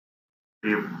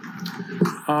Yeah,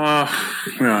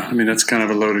 I mean, that's kind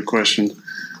of a loaded question.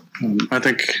 I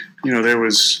think, there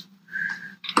was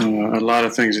a lot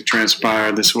of things that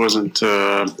transpired. This wasn't,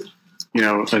 a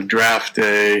draft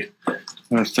day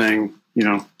thing.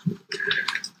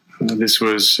 This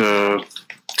was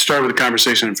started with a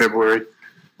conversation in February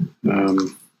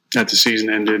that the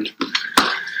season ended.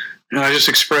 And I just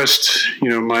expressed,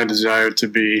 my desire to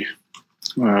be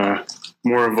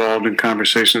more involved in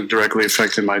conversations that directly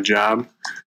affected my job.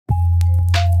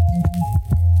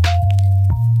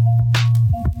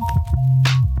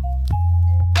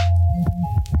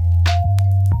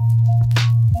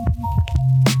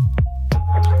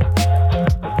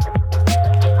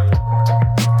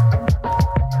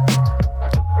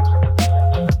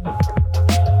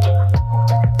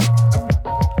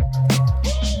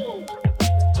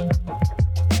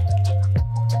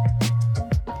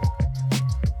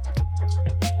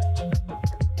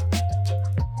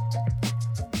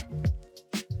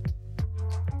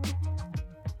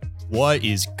 What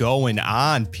is going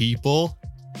on, people?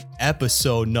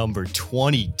 Episode number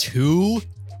 22.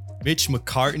 Mitch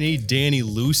McCartney, Danny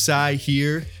Lucai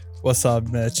here. What's up,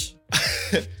 Mitch?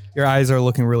 Your eyes are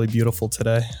looking really beautiful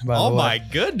today. Oh my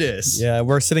goodness. Yeah,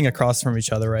 we're sitting across from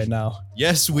each other right now.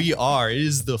 Yes, we are. It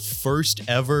is the first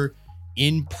ever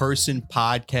in-person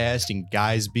podcast in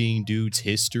Guys Being Dudes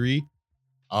history.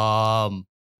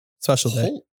 Special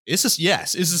day. It's a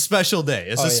special day.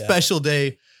 It's a special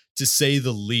day, to say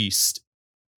the least.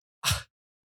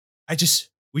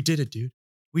 We did it, dude.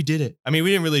 We did it. I mean, we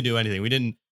didn't really do anything. We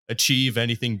didn't achieve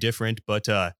anything different, but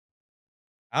I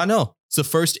don't know. It's the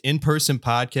first in-person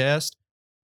podcast.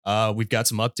 We've got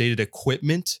some updated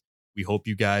equipment. We hope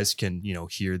you guys can,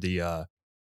 hear the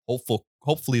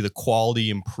hopefully the quality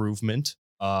improvement.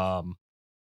 And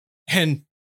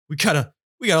we got a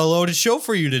loaded show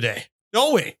for you today,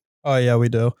 don't we? Oh yeah, we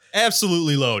do.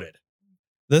 Absolutely loaded.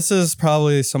 This is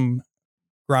probably some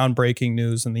groundbreaking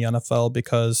news in the NFL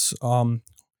because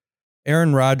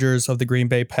Aaron Rodgers of the Green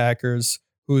Bay Packers,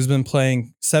 who's been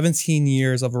playing 17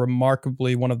 years of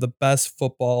remarkably one of the best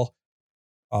football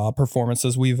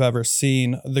performances we've ever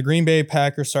seen. The Green Bay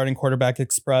Packers starting quarterback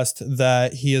expressed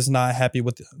that he is not happy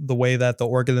with the way that the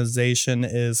organization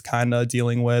is kind of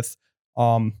dealing with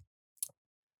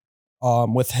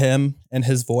him and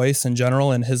his voice in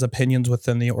general and his opinions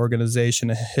within the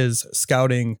organization, his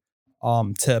scouting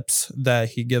tips that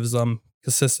he gives them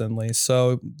consistently.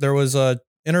 So there was a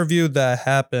interview that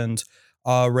happened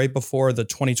right before the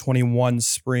 2021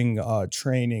 spring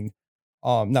training.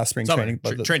 Not spring training,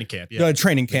 but training camp. Yeah,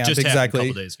 training camp. Just exactly. A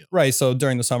couple days ago. Right. So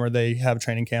during the summer, they have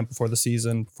training camp before the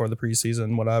season, for the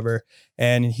preseason, whatever.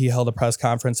 And he held a press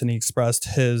conference and he expressed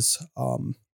his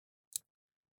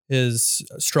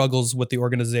struggles with the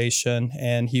organization,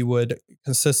 and he would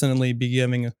consistently be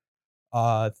giving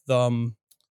them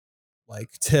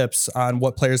tips on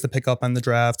what players to pick up on the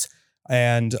draft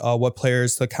and what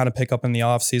players to kind of pick up in the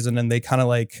offseason. And they kind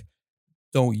of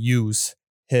don't use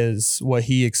what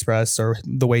he expressed or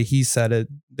the way he said it.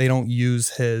 They don't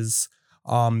use his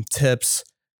tips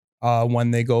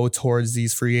when they go towards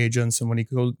these free agents and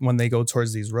when they go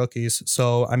towards these rookies.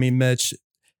 So, I mean, Mitch,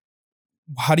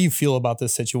 how do you feel about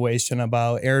this situation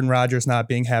about Aaron Rodgers not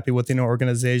being happy with the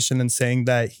organization and saying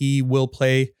that he will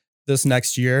play this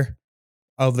next year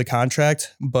of the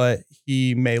contract, but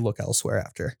he may look elsewhere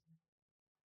after?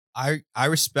 I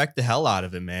respect the hell out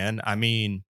of it, man. I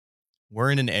mean,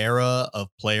 we're in an era of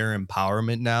player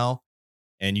empowerment now,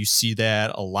 and you see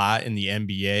that a lot in the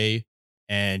NBA.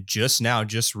 And just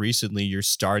recently, you're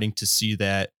starting to see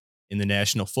that in the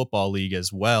National Football League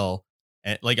as well.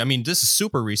 And this is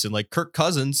super recent. Kirk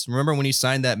Cousins, remember when he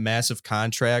signed that massive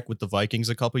contract with the Vikings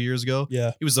a couple years ago?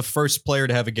 Yeah. He was the first player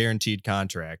to have a guaranteed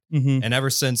contract. Mm-hmm. And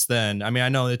ever since then, I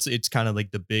know it's kind of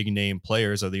the big name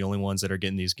players are the only ones that are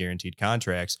getting these guaranteed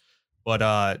contracts.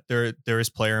 But there is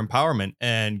player empowerment,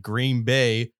 and Green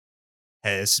Bay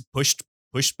has pushed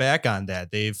back on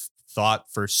that. They've thought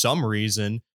for some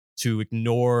reason to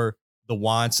ignore the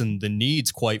wants and the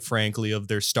needs, quite frankly, of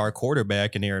their star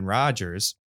quarterback in Aaron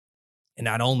Rodgers. And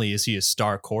not only is he a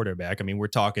star quarterback, I mean, we're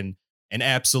talking an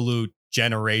absolute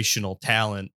generational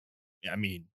talent. I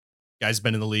mean, guy's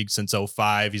been in the league since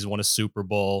 2005. He's won a Super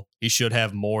Bowl. He should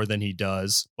have more than he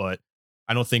does, but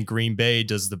I don't think Green Bay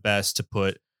does the best to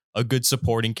put a good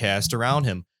supporting cast around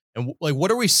him. And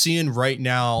what are we seeing right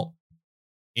now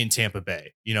in Tampa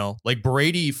Bay?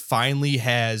 Brady finally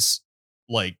has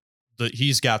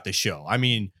he's got the show. I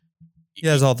mean, he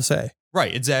has all to say.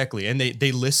 Right, exactly. And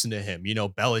they listen to him.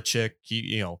 Belichick,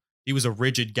 he was a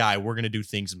rigid guy. We're going to do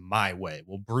things my way.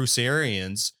 Well, Bruce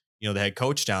Arians, the head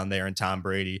coach down there, and Tom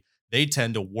Brady, they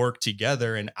tend to work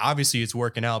together. And obviously it's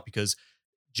working out because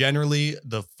generally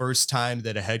the first time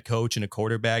that a head coach and a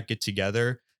quarterback get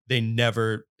together, they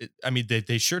never, I mean,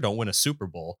 they sure don't win a Super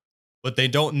Bowl, but they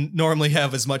don't normally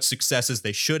have as much success as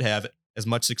they should have, as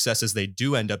much success as they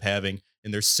do end up having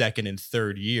in their second and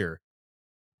third year.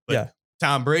 But Yeah.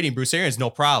 Tom Brady and Bruce Arians, no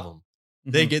problem.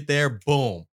 They get there,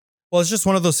 boom. Well, it's just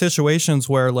one of those situations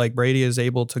where like Brady is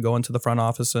able to go into the front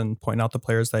office and point out the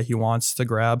players that he wants to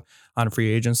grab on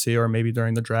free agency or maybe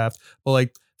during the draft. But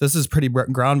like this is pretty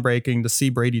groundbreaking to see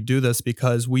Brady do this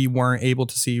because we weren't able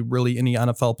to see really any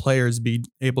NFL players be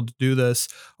able to do this.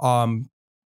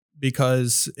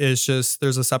 Because it's just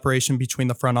there's a separation between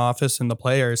the front office and the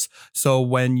players. So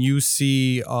when you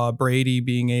see Brady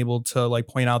being able to like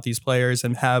point out these players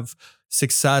and have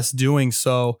success doing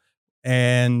so,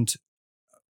 and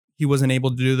he wasn't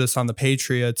able to do this on the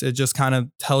Patriots, it just kind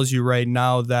of tells you right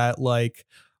now that like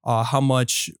how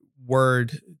much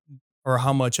word or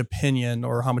how much opinion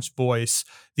or how much voice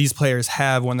these players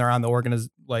have when they're on the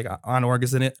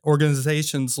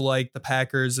organizations like the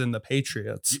Packers and the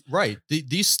Patriots. Right.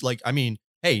 These like, I mean,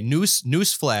 hey,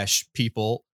 newsflash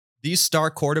people, these star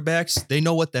quarterbacks, they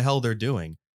know what the hell they're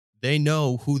doing. They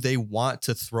know who they want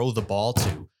to throw the ball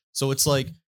to. So it's like,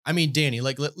 I mean, Danny,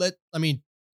 like I mean,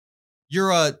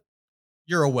 you're a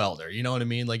welder, you know what I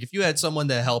mean? Like if you had someone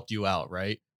that helped you out,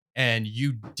 right? And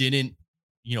you didn't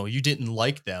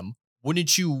like them,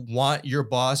 wouldn't you want your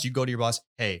boss, you go to your boss,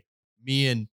 hey, me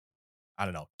and I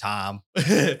don't know, Tom,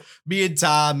 me and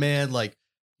Tom, man, like,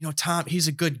 Tom, he's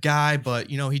a good guy, but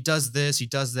he does this, he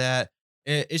does that.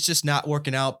 It's just not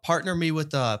working out. Partner me with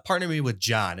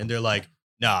John. And they're like,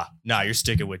 nah, you're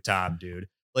sticking with Tom, dude.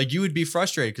 Like you would be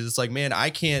frustrated because it's like, man, I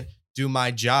can't do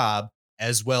my job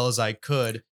as well as I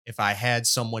could if I had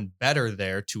someone better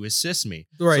there to assist me.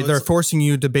 Right. So they're forcing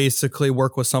you to basically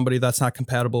work with somebody that's not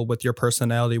compatible with your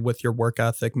personality, with your work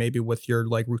ethic, maybe with your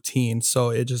like routine. So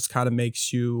it just kind of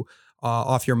makes you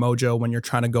off your mojo when you're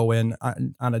trying to go in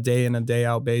on a day in and day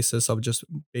out basis of just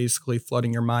basically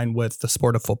flooding your mind with the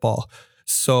sport of football.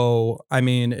 So, I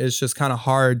mean, it's just kind of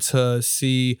hard to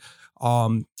see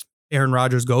Aaron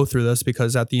Rodgers go through this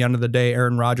because at the end of the day,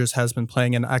 Aaron Rodgers has been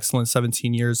playing an excellent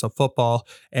 17 years of football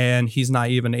and he's not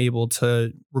even able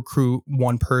to recruit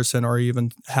one person or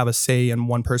even have a say in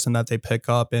one person that they pick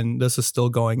up. And this is still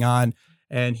going on.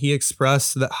 And he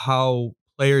expressed that how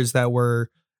players that were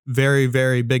very,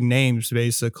 very big names,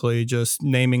 basically just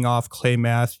naming off Clay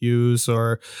Matthews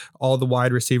or all the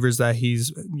wide receivers that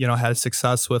he's, had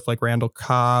success with, like Randall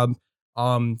Cobb,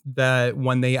 that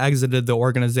when they exited the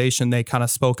organization, they kind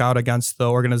of spoke out against the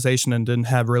organization and didn't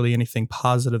have really anything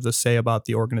positive to say about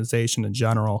the organization in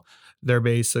general. They're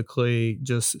basically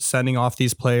just sending off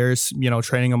these players,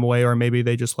 trading them away, or maybe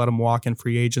they just let them walk in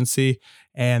free agency.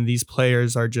 And these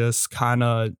players are just kind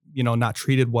of, not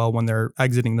treated well when they're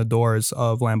exiting the doors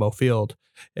of Lambeau Field.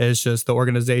 It's just the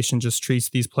organization just treats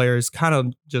these players kind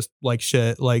of just like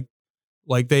shit. Like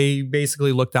they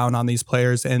basically look down on these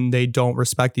players and they don't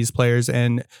respect these players,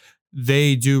 and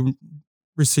they do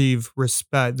receive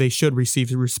respect. They should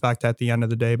receive respect at the end of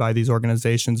the day by these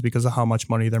organizations because of how much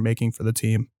money they're making for the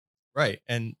team. Right.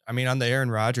 And I mean, on the Aaron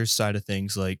Rodgers side of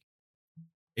things, like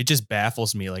it just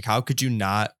baffles me. Like, how could you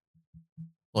not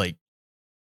like,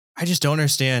 I just don't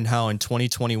understand how in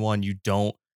 2021 you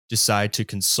don't decide to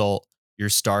consult your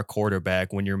star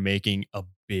quarterback when you're making a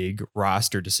big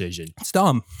roster decision. It's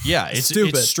dumb. Yeah, it's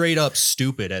stupid. It's straight up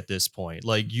stupid at this point.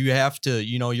 Like you have to,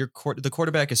 the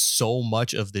quarterback is so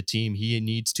much of the team. He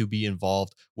needs to be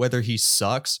involved, whether he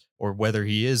sucks or whether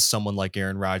he is someone like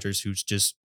Aaron Rodgers who's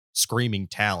just screaming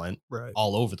talent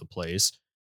all over the place.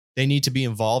 They need to be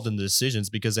involved in the decisions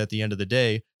because at the end of the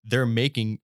day, they're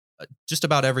making just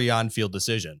about every on-field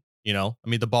decision. I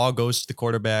mean, the ball goes to the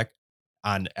quarterback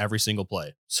on every single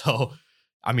play. So,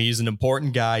 I mean, he's an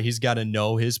important guy. He's got to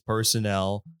know his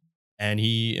personnel. And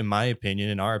he, in my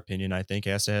opinion, in our opinion, I think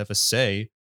has to have a say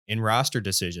in roster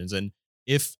decisions. And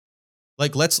if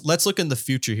like, let's look in the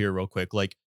future here real quick.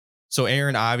 Like, so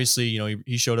Aaron, obviously,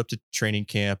 he showed up to training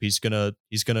camp. He's going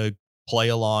to play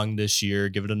along this year,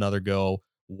 give it another go,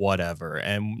 whatever.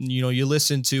 And, you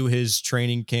listen to his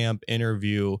training camp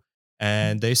interview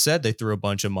and they said they threw a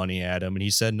bunch of money at him. And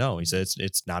he said, no, he said,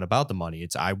 it's not about the money.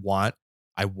 It's, I want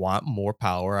more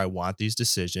power. I want these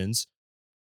decisions.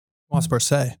 Wants more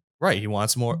say. Right. He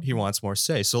wants more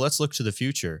say. So let's look to the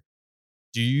future.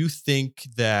 Do you think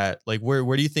that like where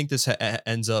do you think this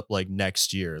ends up like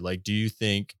next year? Like, do you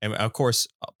think, and of course,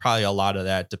 probably a lot of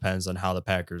that depends on how the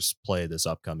Packers play this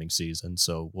upcoming season.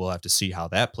 So we'll have to see how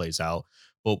that plays out.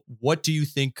 But what do you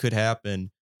think could happen?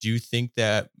 Do you think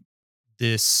that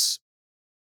this,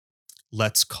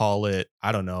 let's call it,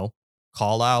 I don't know,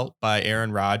 call out by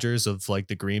Aaron Rodgers of like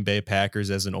the Green Bay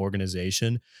Packers as an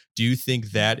organization, do you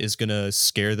think that is going to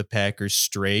scare the Packers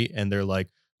straight? And they're like,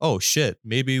 oh shit,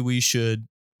 maybe we should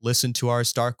listen to our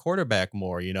star quarterback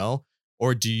more, you know?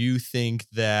 Or do you think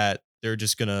that they're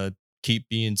just going to keep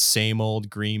being same old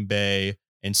Green Bay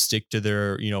and stick to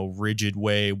their, rigid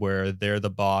way where they're the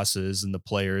bosses and the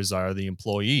players are the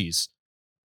employees?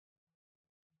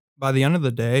 By the end of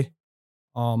the day,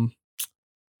 um,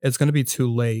 it's going to be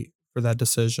too late for that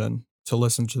decision to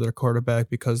listen to their quarterback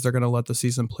because they're going to let the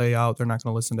season play out. They're not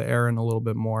going to listen to Aaron a little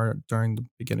bit more during the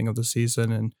beginning of the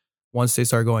season. And once they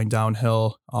start going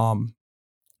downhill,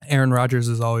 Aaron Rodgers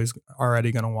is always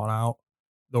already going to want out.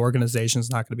 The organization's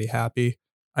not going to be happy.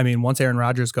 I mean, once Aaron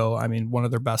Rodgers go, I mean, one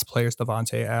of their best players,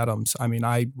 Davante Adams. I mean,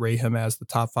 I rate him as the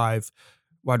top 5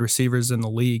 wide receivers in the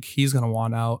league. He's going to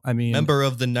want out. I mean, member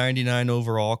of the 99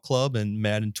 overall club and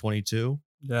Madden 22.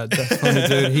 Yeah, definitely,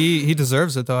 dude. He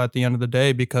deserves it though at the end of the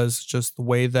day because just the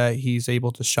way that he's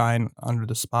able to shine under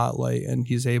the spotlight and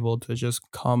he's able to just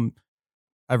come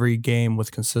every game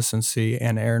with consistency.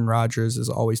 And Aaron Rodgers is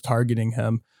always targeting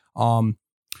him.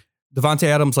 Davante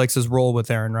Adams likes his role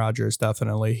with Aaron Rodgers.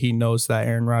 Definitely, he knows that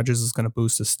Aaron Rodgers is going to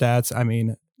boost his stats. I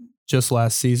mean, just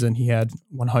last season he had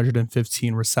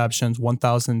 115 receptions,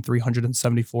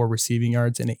 1,374 receiving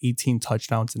yards, and 18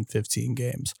 touchdowns in 15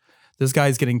 games. This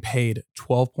guy's getting paid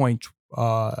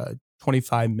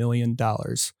 $12.25 million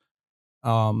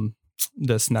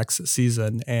this next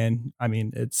season. And I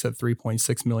mean, it's a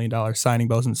 $3.6 million signing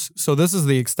bonus. So this is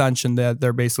the extension that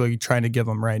they're basically trying to give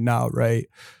him right now, right?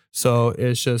 So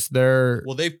it's just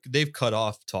they've cut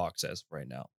off talks as of right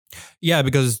now. Yeah,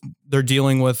 because they're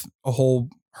dealing with a whole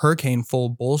hurricane full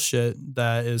of bullshit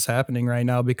that is happening right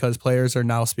now because players are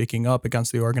now speaking up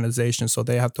against the organization. So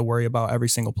they have to worry about every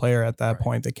single player at that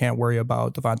point. They can't worry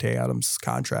about Davante Adams'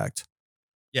 contract.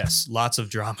 Yes, lots of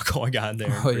drama going on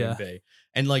there in Green Bay.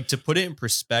 And like to put it in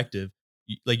perspective,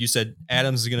 like you said,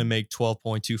 Adams is going to make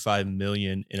 $12.25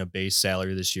 million in a base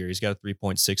salary this year. He's got a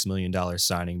 $3.6 million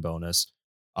signing bonus.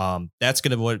 That's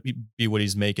going to be what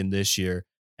he's making this year.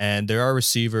 And there are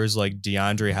receivers like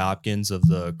DeAndre Hopkins of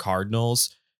the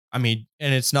Cardinals. I mean,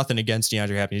 and it's nothing against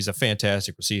DeAndre Hopkins. He's a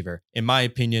fantastic receiver. In my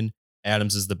opinion,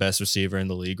 Adams is the best receiver in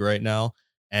the league right now.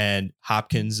 And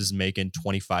Hopkins is making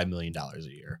 $25 million a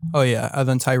year. Oh, yeah. And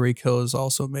then Tyreek Hill is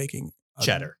also making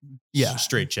cheddar. Yeah.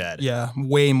 Straight cheddar. Yeah.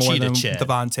 Way more Cheetah than Chad.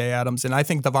 Davante Adams. And I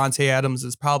think Davante Adams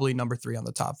is probably number 3 on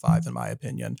the top 5, in my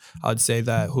opinion. I'd say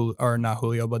that, or not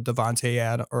Julio, but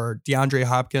or DeAndre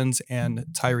Hopkins and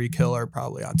Tyreek Hill are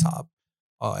probably on top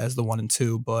as the 1 and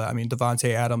 2. But I mean,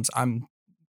 Davante Adams, I'm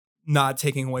not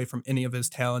taking away from any of his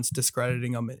talents,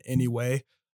 discrediting him in any way.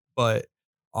 But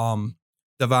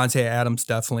Davante Adams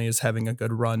definitely is having a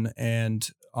good run. And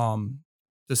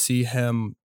to see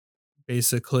him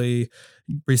basically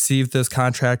receive this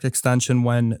contract extension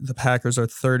when the Packers are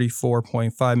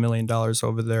 $34.5 million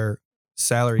over their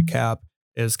salary cap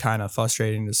is kind of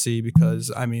frustrating to see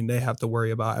because, I mean, they have to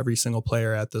worry about every single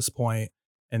player at this point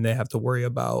and they have to worry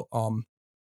about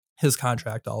his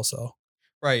contract also.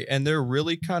 Right. And they're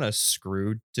really kind of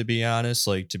screwed, to be honest,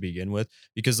 like to begin with,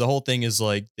 because the whole thing is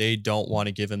like they don't want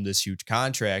to give him this huge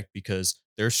contract because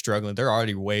they're struggling. They're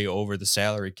already way over the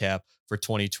salary cap for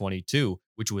 2022,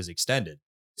 which was extended.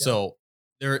 Yeah. So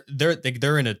they're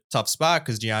in a tough spot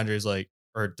because Davante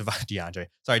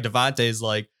is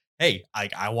like, hey,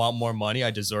 I want more money. I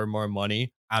deserve more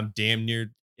money. I'm damn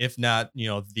near, if not,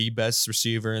 the best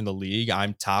receiver in the league.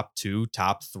 I'm top 2,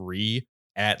 top 3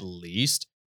 at least.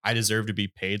 I deserve to be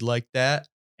paid like that,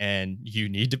 and you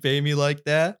need to pay me like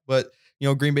that. But,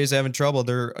 Green Bay's having trouble.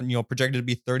 They're, projected to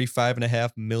be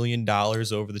 $35.5 million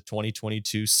over the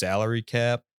 2022 salary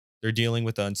cap. They're dealing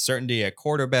with the uncertainty at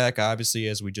quarterback, obviously,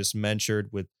 as we just mentioned,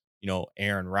 with,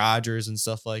 Aaron Rodgers and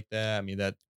stuff like that. I mean,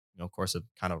 that, of course, it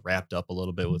kind of wrapped up a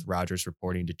little bit with Rodgers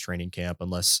reporting to training camp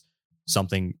unless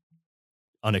something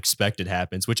unexpected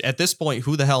happens, which at this point,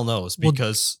 who the hell knows?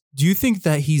 Because do you think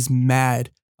that he's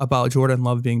mad about Jordan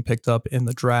Love being picked up in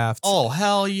the draft? Oh,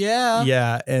 hell yeah.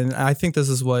 Yeah. And I think this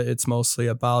is what it's mostly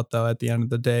about, though, at the end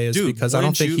of the day, is because I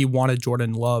don't think he wanted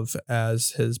Jordan Love as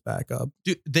his backup.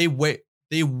 Dude,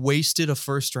 they wasted a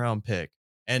first-round pick,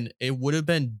 and it would have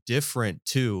been different,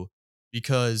 too,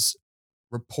 because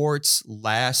reports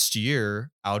last year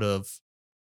or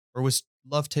was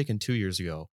Love taken 2 years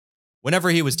ago? Whenever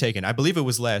he was taken, I believe it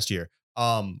was last year.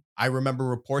 I remember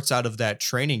reports out of that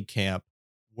training camp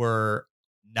were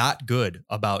not good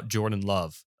about Jordan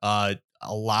Love. A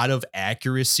lot of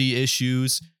accuracy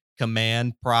issues,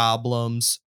 command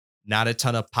problems, not a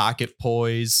ton of pocket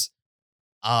poise.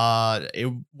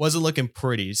 It wasn't looking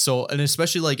pretty. So, and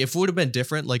especially like if it would have been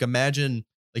different, like imagine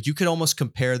Like you could almost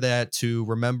compare that to,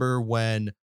 remember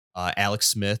when Alex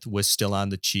Smith was still on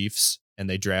the Chiefs and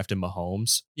they drafted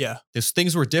Mahomes? Yeah.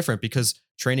 Things were different because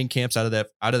training camps out of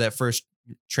that first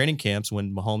training camps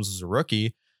when Mahomes was a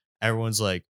rookie, everyone's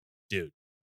like, dude,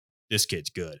 this kid's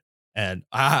good. And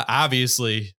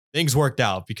obviously things worked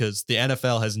out because the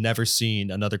NFL has never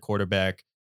seen another quarterback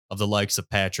of the likes of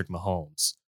Patrick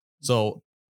Mahomes. So,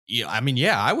 yeah, I mean,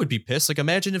 yeah, I would be pissed. Like,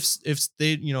 imagine if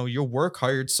they, your work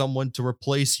hired someone to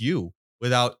replace you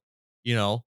without,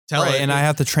 telling. Right, and I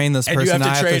have to train this person. I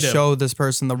have to him. show this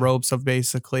person the ropes of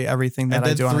basically everything that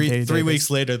I do on a daily basis. 3 weeks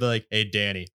later, they're like, "Hey,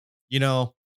 Danny,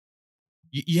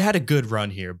 you had a good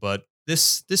run here, but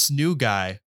this new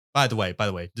guy, by the way,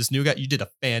 this new guy, you did a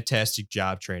fantastic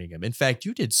job training him. In fact,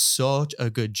 you did such a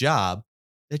good job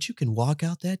that you can walk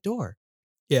out that door.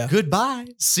 Yeah. Goodbye.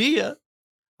 See ya.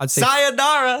 I'd say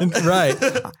sayonara." Right.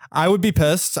 I would be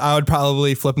pissed. I would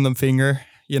probably flip them finger,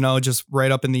 just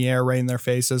right up in the air, right in their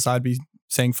faces. I'd be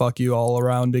saying fuck you all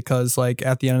around because like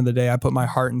at the end of the day, I put my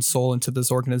heart and soul into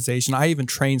this organization. I even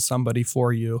trained somebody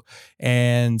for you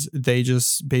and they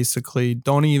just basically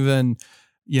don't even,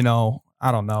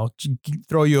 I don't know,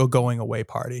 throw you a going away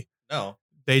party. No.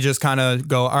 They just kind of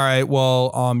go, all right,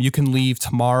 well, you can leave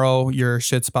tomorrow. Your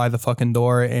shit's by the fucking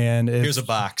door. And here's a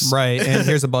box. Right. And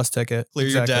here's a bus ticket. Clear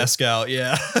your desk out.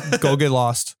 Yeah. Go get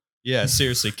lost. Yeah.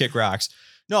 Seriously. Kick rocks.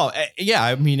 No. Yeah.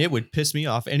 I mean, it would piss me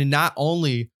off. And not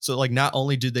only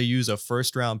did they use a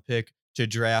first round pick to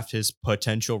draft his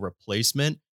potential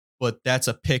replacement, but that's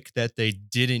a pick that they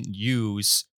didn't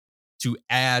use to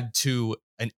add to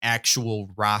an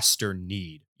actual roster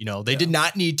need. They did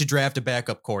not need to draft a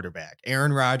backup quarterback.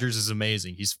 Aaron Rodgers is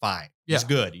amazing. He's fine. He's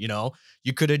good.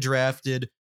 You could have drafted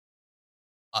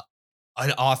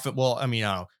an offense. Well, I mean,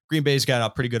 I don't know. Green Bay's got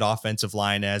a pretty good offensive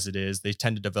line as it is. They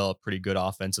tend to develop pretty good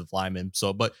offensive linemen.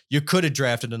 So, but you could have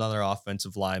drafted another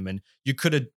offensive lineman. You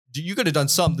could have done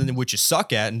something in which you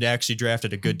suck at and actually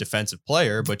drafted a good defensive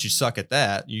player, but you suck at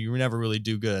that. You never really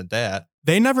do good at that.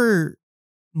 They never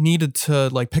needed to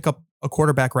like pick up a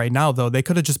quarterback right now, though. They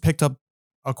could have just picked up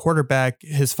a quarterback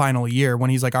his final year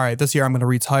when he's like, all right, this year I'm going to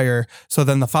retire. So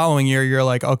then the following year, you're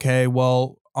like, okay,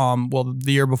 well, the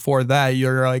year before that,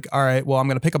 you're like, all right, well, I'm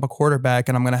going to pick up a quarterback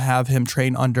and I'm going to have him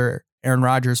train under Aaron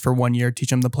Rodgers for 1 year,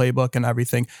 teach him the playbook and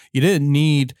everything. You didn't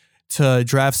need to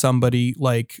draft somebody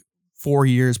like 4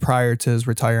 years prior to his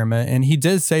retirement. And he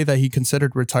did say that he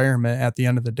considered retirement at the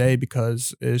end of the day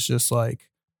because it's just like,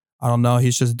 I don't know.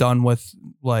 He's just done with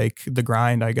like the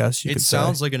grind, I guess you could say. It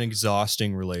sounds like an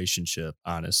exhausting relationship,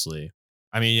 honestly.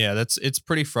 I mean, yeah, it's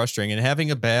pretty frustrating. And having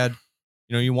a bad,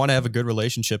 you want to have a good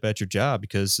relationship at your job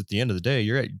because at the end of the day,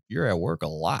 you're at work a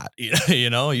lot. You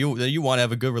want to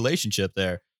have a good relationship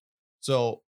there.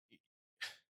 So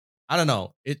I don't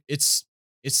know. It's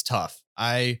tough.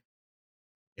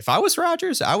 If I was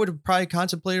Rodgers, I would have probably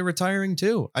contemplated retiring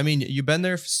too. I mean, you've been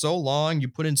there for so long, you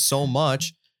put in so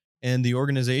much. And the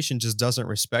organization just doesn't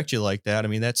respect you like that. I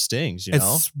mean, that stings,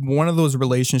 It's one of those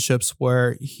relationships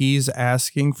where he's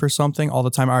asking for something all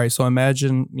the time. All right, so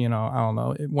imagine, I don't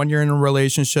know, when you're in a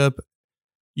relationship,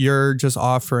 you're just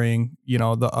offering,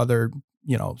 the other,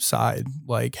 side,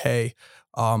 like, hey,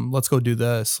 let's go do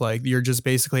this. Like, you're just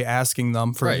basically asking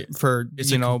them for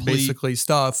basically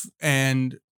stuff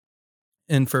and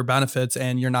for benefits,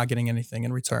 and you're not getting anything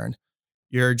in return.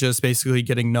 You're just basically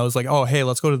getting no's like, oh, hey,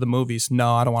 let's go to the movies.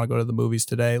 No, I don't want to go to the movies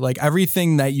today. Like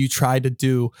everything that you try to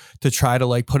do to try to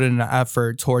like put in an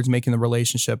effort towards making the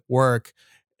relationship work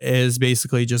is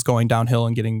basically just going downhill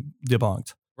and getting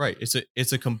debunked. Right.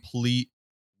 It's a complete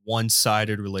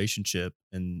one-sided relationship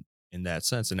in that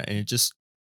sense. And it just,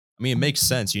 I mean, it makes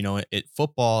sense.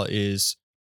 Football is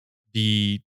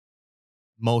the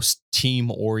most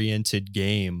team-oriented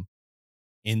game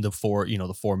in the four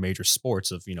major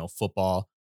sports of, football,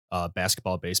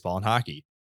 basketball, baseball, and hockey.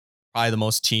 Probably the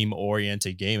most team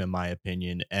oriented game in my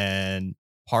opinion. And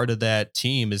part of that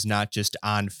team is not just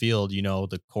on field,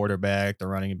 the quarterback, the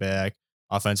running back,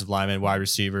 offensive lineman, wide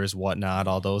receivers, whatnot,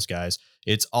 all those guys.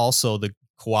 It's also the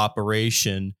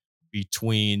cooperation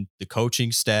between the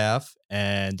coaching staff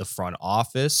and the front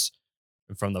office,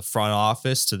 and from the front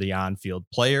office to the on-field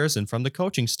players, and from the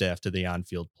coaching staff to the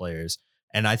on-field players.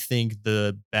 And I think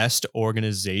the best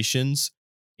organizations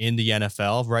in the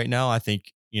NFL right now, I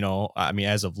think,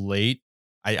 as of late,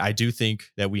 I do think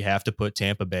that we have to put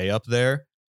Tampa Bay up there.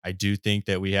 I do think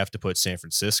that we have to put San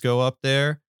Francisco up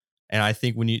there. And I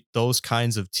think when those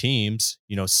kinds of teams,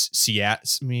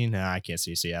 Seattle, I can't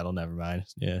see Seattle. Never mind.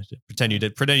 Yeah. Pretend you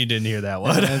didn't hear that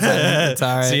one. It's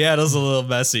all right. Seattle's a little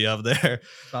messy up there.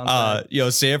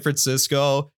 San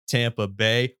Francisco, Tampa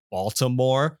Bay,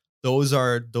 Baltimore. Those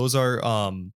are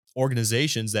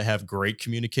organizations that have great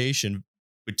communication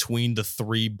between the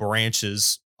three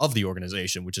branches of the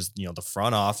organization, which is, the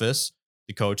front office,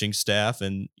 the coaching staff,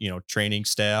 and, training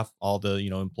staff, all the,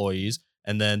 employees,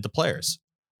 and then the players.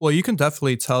 Well, you can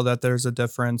definitely tell that there's a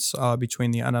difference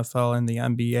between the NFL and the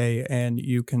NBA, and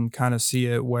you can kind of see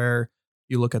it where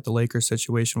you look at the Lakers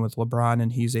situation with LeBron,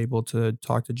 and he's able to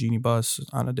talk to Jeannie Buss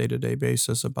on a day-to-day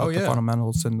basis about the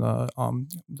fundamentals and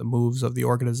the moves of the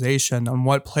organization and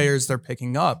what players they're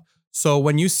picking up. So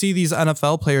when you see these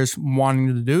NFL players wanting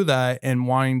to do that and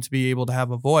wanting to be able to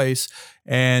have a voice,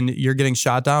 and you're getting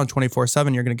shot down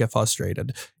 24/7, you're going to get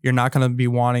frustrated. You're not going to be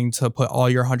wanting to put all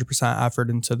your 100% effort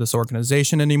into this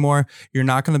organization anymore. You're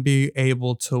not going to be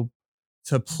able to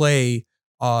play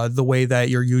the way that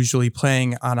you're usually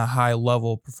playing on a high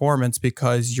level performance,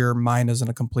 because your mind is in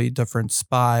a complete different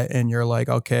spot. And you're like,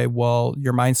 okay, well,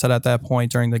 your mindset at that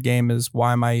point during the game is,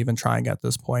 why am I even trying at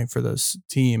this point for this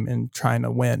team and trying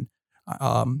to win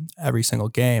every single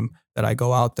game that I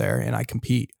go out there and I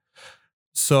compete.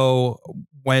 So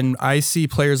when I see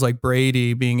players like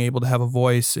Brady being able to have a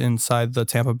voice inside the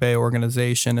Tampa Bay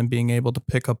organization and being able to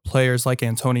pick up players like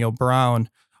Antonio Brown,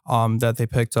 that they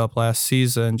picked up last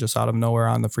season just out of nowhere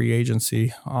on the free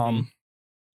agency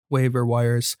waiver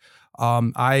wires,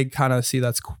 I kind of see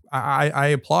I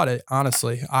applaud it,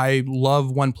 honestly. I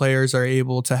love when players are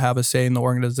able to have a say in the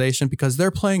organization, because they're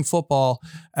playing football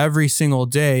every single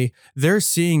day. They're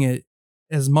seeing it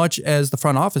as much as the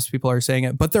front office people are saying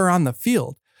it, but they're on the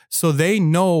field. So they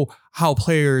know how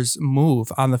players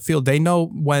move on the field. They know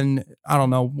when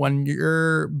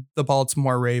you're the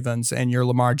Baltimore Ravens and you're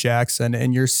Lamar Jackson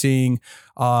and you're seeing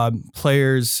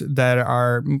players that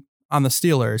are on the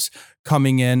Steelers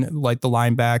coming in, like the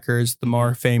linebackers, the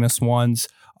more famous ones.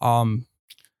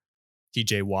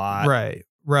 TJ Watt. Right.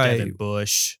 Devin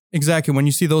Bush. Exactly. When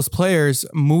you see those players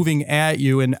moving at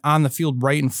you and on the field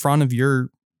right in front of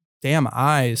your damn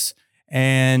eyes,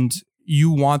 and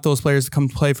you want those players to come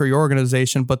play for your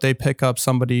organization, but they pick up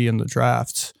somebody in the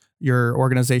draft. Your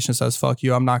organization says, fuck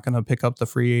you, I'm not going to pick up the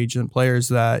free agent players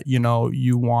that,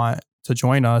 you want to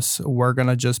join us. We're going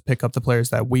to just pick up the players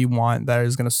that we want, that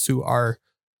is going to suit our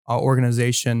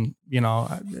organization.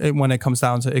 When it comes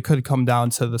down to, it could come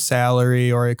down to the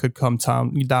salary, or it could come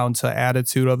down to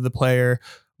attitude of the player.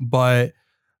 But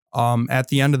at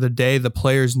the end of the day, the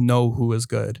players know who is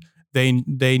good.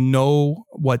 They know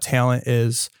what talent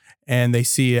is, and they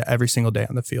see it every single day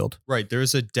on the field. Right.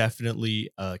 There's definitely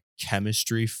a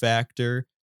chemistry factor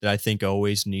that I think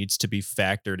always needs to be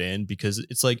factored in, because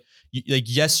it's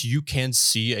yes, you can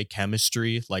see a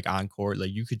chemistry like on court.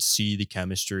 Like, you could see the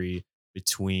chemistry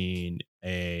between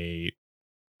a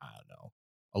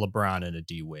LeBron and a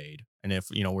D Wade. And if,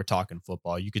 we're talking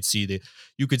football, you could see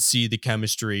the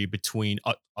chemistry between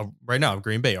right now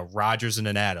Green Bay, a Rodgers and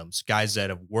an Adams, guys that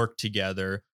have worked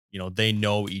together. They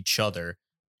know each other.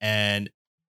 And,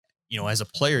 as a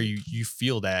player, you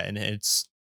feel that, and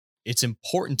it's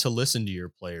important to listen to your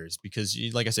players, because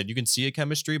like I said, you can see a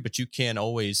chemistry, but you can't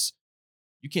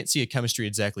see a chemistry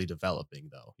exactly developing,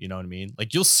 though. You know what I mean?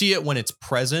 Like, you'll see it when it's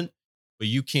present, but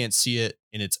you can't see it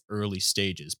in its early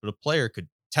stages. But a player could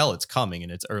tell it's coming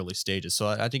in its early stages. So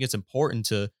I think it's important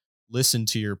to listen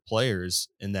to your players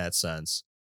in that sense.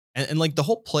 And like the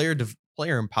whole player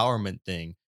empowerment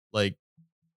thing, like,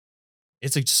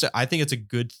 I think it's a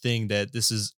good thing that this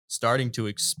is starting to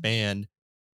expand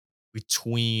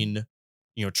between,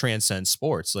 transcend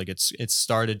sports. Like, it's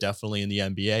started definitely in the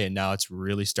NBA, and now it's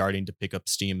really starting to pick up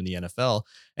steam in the NFL.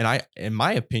 And in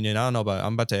my opinion, I'm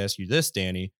about to ask you this,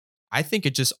 Danny. I think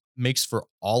it just makes for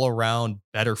all around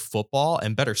better football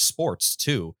and better sports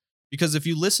too. Because if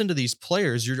you listen to these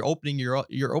players, you're opening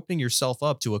yourself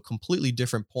up to a completely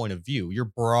different point of view. You're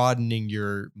broadening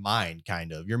your mind,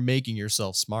 kind of. You're making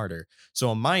yourself smarter.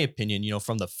 So in my opinion,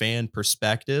 from the fan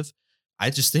perspective, I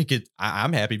just think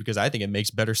I'm happy, because I think it makes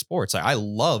better sports. I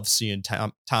love seeing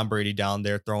Tom Brady down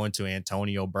there throwing to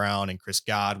Antonio Brown and Chris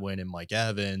Godwin and Mike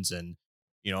Evans and,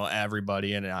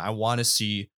 everybody. And I want to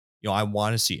see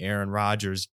Aaron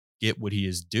Rodgers get what he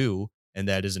is due. And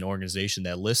that is an organization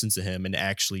that listens to him and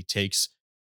actually takes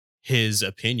his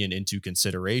opinion into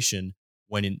consideration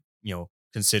when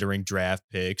considering draft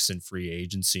picks and free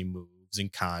agency moves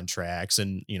and contracts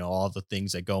and, all the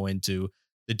things that go into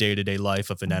the day-to-day life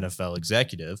of an NFL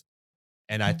executive.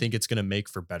 And I think it's going to make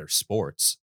for better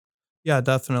sports. Yeah,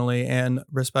 definitely. And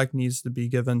respect needs to be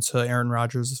given to Aaron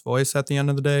Rodgers' voice at the end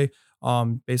of the day.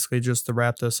 Basically, just to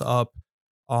wrap this up,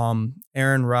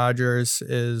 Aaron Rodgers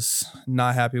is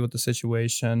not happy with the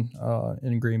situation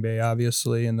in Green Bay,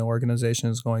 obviously, and the organization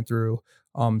is going through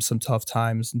some tough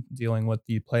times dealing with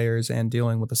the players and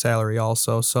dealing with the salary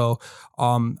also. So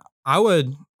I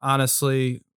would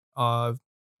honestly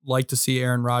like to see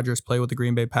Aaron Rodgers play with the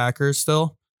Green Bay Packers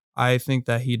still. I think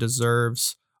that he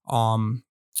deserves um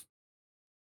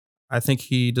I think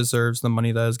he deserves the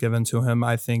money that is given to him.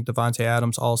 I think Davante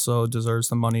Adams also deserves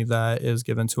the money that is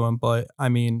given to him. But I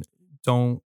mean,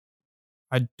 don't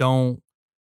I don't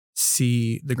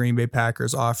see the Green Bay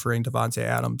Packers offering Davante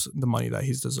Adams the money that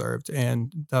he's deserved.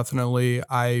 And definitely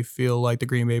I feel like the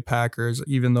Green Bay Packers,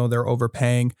 even though they're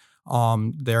overpaying,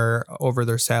 they're over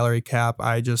their salary cap.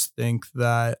 I just think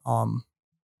that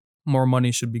more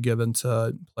money should be given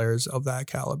to players of that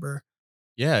caliber.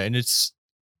 Yeah, and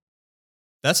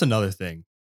that's another thing.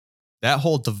 That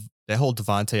whole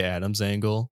Davante Adams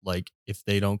angle, like if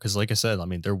they don't, because like I said, I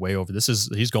mean they're way over.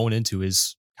 He's going into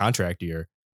his contract year,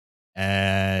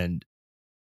 and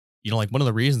like one of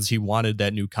the reasons he wanted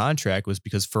that new contract was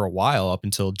because for a while, up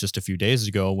until just a few days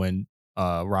ago, when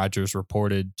Rodgers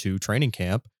reported to training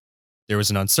camp, there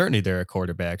was an uncertainty there at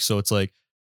quarterback. So it's like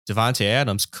Davante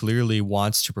Adams clearly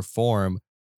wants to perform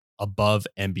above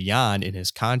and beyond in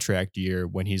his contract year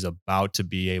when he's about to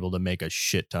be able to make a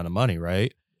shit ton of money,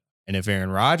 right? And if Aaron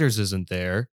Rodgers isn't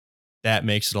there, that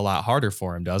makes it a lot harder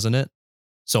for him, doesn't it?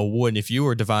 So if you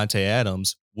were Davante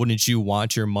Adams, wouldn't you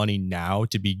want your money now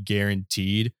to be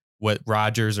guaranteed, what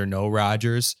Rodgers or no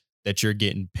Rodgers, that you're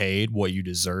getting paid what you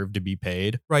deserve to be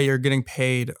paid? Right, you're getting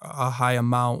paid a high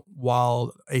amount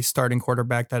while a starting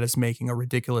quarterback that is making a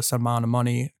ridiculous amount of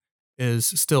money is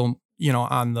still,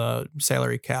 on the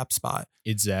salary cap spot.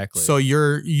 Exactly. So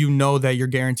that you're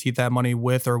guaranteed that money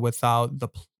with or without the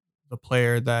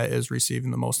player that is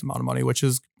receiving the most amount of money, which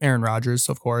is Aaron Rodgers,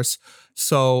 of course.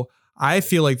 So I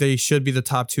feel like they should be the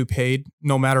top two paid,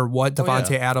 no matter what.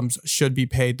 Davante Adams should be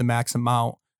paid the max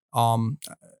amount,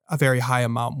 a very high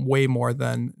amount, way more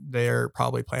than they're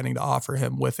probably planning to offer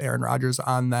him with Aaron Rodgers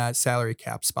on that salary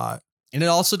cap spot. And it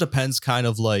also depends kind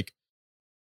of like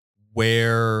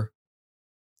where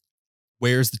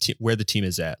the team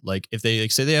is at. Like if they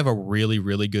say they have a really,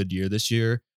 really good year this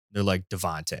year, they're like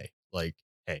Davante, like,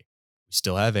 hey, we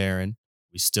still have Aaron,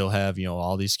 we still have,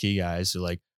 all these key guys. They're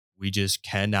like, we just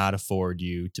cannot afford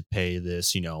you to pay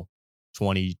this,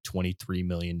 $23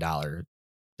 million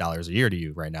a year to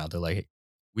you right now. They're like, hey,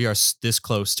 we are this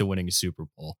close to winning a Super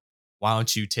Bowl. Why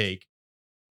don't you take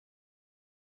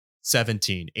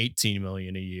 17, 18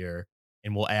 million a year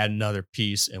and we'll add another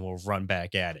piece and we'll run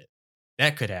back at it.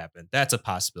 That could happen. That's a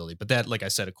possibility. But that, like I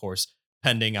said, of course,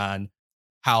 pending on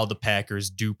how the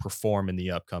Packers do perform in the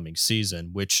upcoming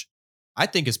season, which I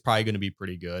think is probably going to be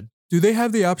pretty good. Do they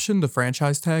have the option to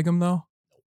franchise tag him though?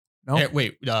 No. Hey,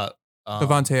 wait,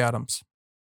 Davante Adams.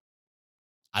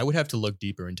 I would have to look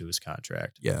deeper into his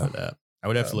contract for that. I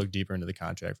would have to look deeper into the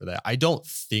contract for that. I don't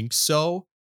think so.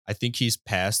 I think he's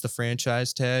past the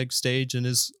franchise tag stage in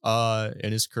his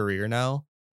career now.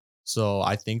 So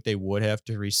I think they would have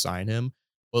to re-sign him.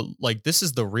 But like this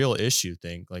is the real issue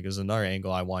thing. Like there's another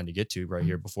angle I wanted to get to right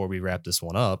here before we wrap this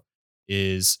one up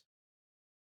is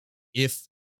if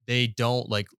they don't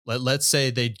like let's say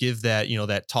they give that,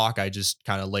 that talk I just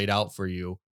kind of laid out for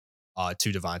you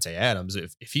to Davante Adams.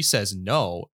 If he says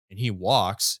no and he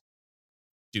walks,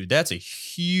 dude, that's a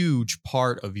huge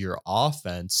part of your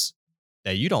offense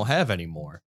that you don't have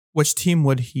anymore. Which team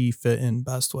would he fit in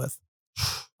best with?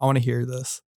 I want to hear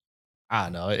this. I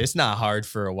don't know. It's not hard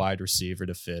for a wide receiver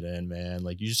to fit in, man.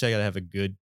 Like you just gotta have a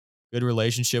good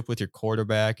relationship with your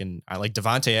quarterback. And I like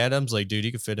Davante Adams. Like, dude,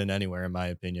 he could fit in anywhere, in my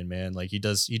opinion, man. Like he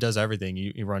does everything.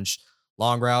 He runs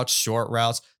long routes, short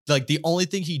routes. Like the only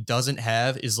thing he doesn't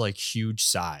have is like huge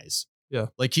size. Yeah.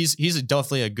 Like he's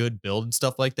definitely a good build and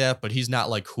stuff like that, but he's not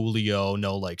like Julio,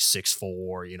 no, like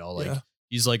 6'4",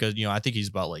 he's like I think he's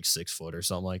about like 6 foot or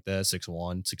something like that.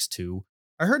 6'1", 6'2".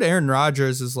 I heard Aaron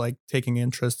Rodgers is like taking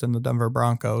interest in the Denver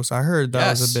Broncos. I heard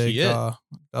that was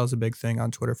a big thing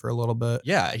on Twitter for a little bit.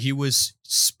 Yeah, he was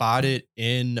spotted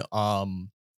in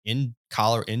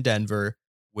Denver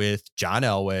with John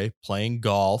Elway playing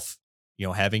golf,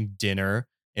 having dinner.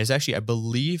 And it's actually, I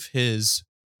believe his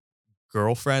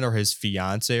girlfriend or his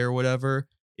fiance or whatever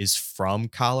is from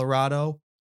Colorado.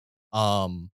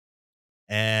 And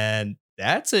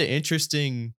that's an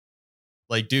interesting,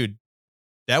 like, dude,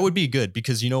 that would be good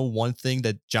because one thing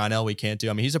that John Elway can't do.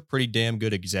 I mean, he's a pretty damn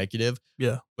good executive.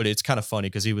 Yeah. But it's kind of funny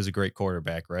because he was a great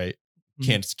quarterback, right?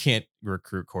 can't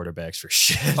recruit quarterbacks for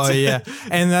shit. Oh yeah.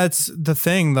 And that's the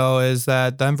thing though, is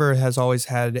that Denver has always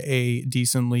had a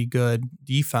decently good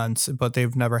defense, but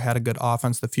they've never had a good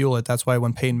offense to fuel it. That's why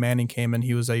when Peyton Manning came in,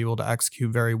 he was able to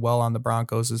execute very well on the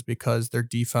Broncos, is because their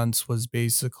defense was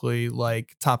basically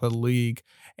like top of the league,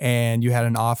 and you had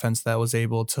an offense that was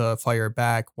able to fire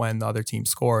back when the other team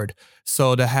scored.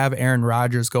 So to have Aaron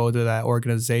Rodgers go to that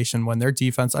organization when their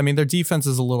defense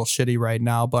is a little shitty right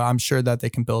now, but I'm sure that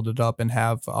they can build it up and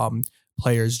have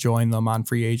players join them on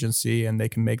free agency, and they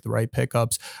can make the right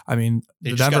pickups. I mean,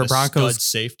 They the just Denver got a Broncos stud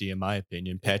safety, in my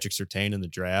opinion. Patrick Surtain in the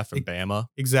draft from Bama.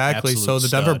 exactly. Absolute So the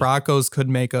Denver stud. Broncos could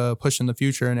make a push in the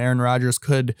future, and Aaron Rodgers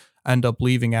could end up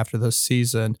leaving after this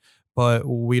season, but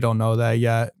we don't know that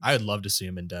yet. I would love to see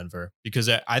him in Denver because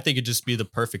I think it'd just be the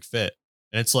perfect fit.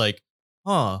 And it's like,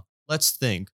 let's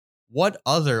think. What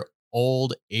other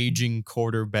old aging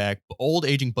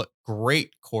but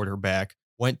great quarterback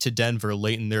went to Denver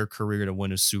late in their career to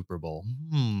win a Super Bowl?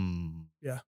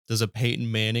 Yeah. Does a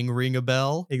Peyton Manning ring a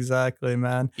bell? Exactly,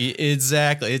 man.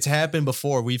 Exactly. It's happened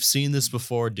before. We've seen this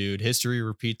before, dude. History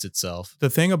repeats itself. The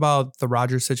thing about the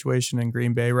Rodgers situation in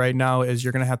Green Bay right now is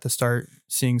you're going to have to start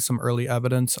seeing some early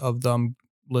evidence of them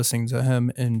listening to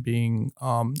him and being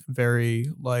very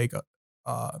like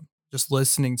just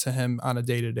listening to him on a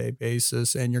day-to-day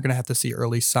basis. And you're going to have to see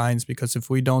early signs, because if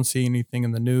we don't see anything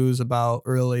in the news about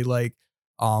early like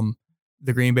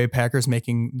the Green Bay Packers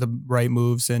making the right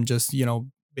moves and just,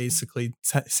 basically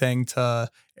saying to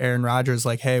Aaron Rodgers,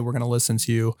 like, hey, we're going to listen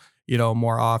to you,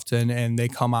 more often. And they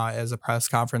come out as a press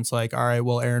conference like, all right,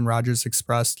 well, Aaron Rodgers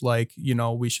expressed like,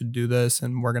 we should do this,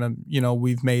 and we're going to,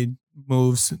 we've made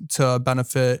moves to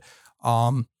benefit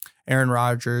Aaron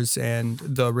Rodgers and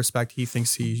the respect he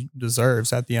thinks he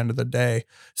deserves at the end of the day.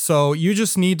 So you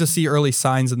just need to see early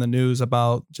signs in the news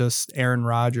about just Aaron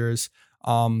Rodgers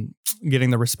getting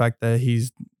the respect that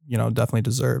he's, definitely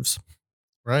deserves.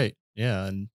 Right. Yeah.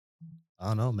 And I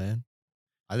don't know, man.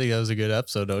 I think that was a good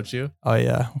episode, don't you? Oh,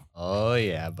 yeah. Oh,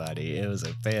 yeah, buddy. It was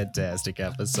a fantastic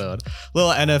episode.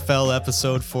 Little NFL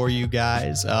episode for you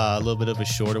guys. A little bit of a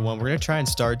shorter one. We're going to try and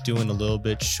start doing a little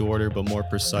bit shorter but more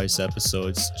precise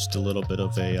episodes. Just a little bit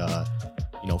of a,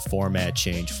 format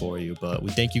change for you. But we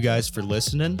thank you guys for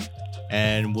listening.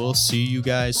 And we'll see you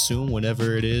guys soon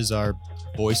whenever it is our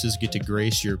voices get to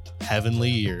grace your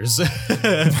heavenly ears.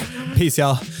 Peace,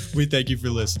 y'all. We thank you for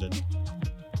listening.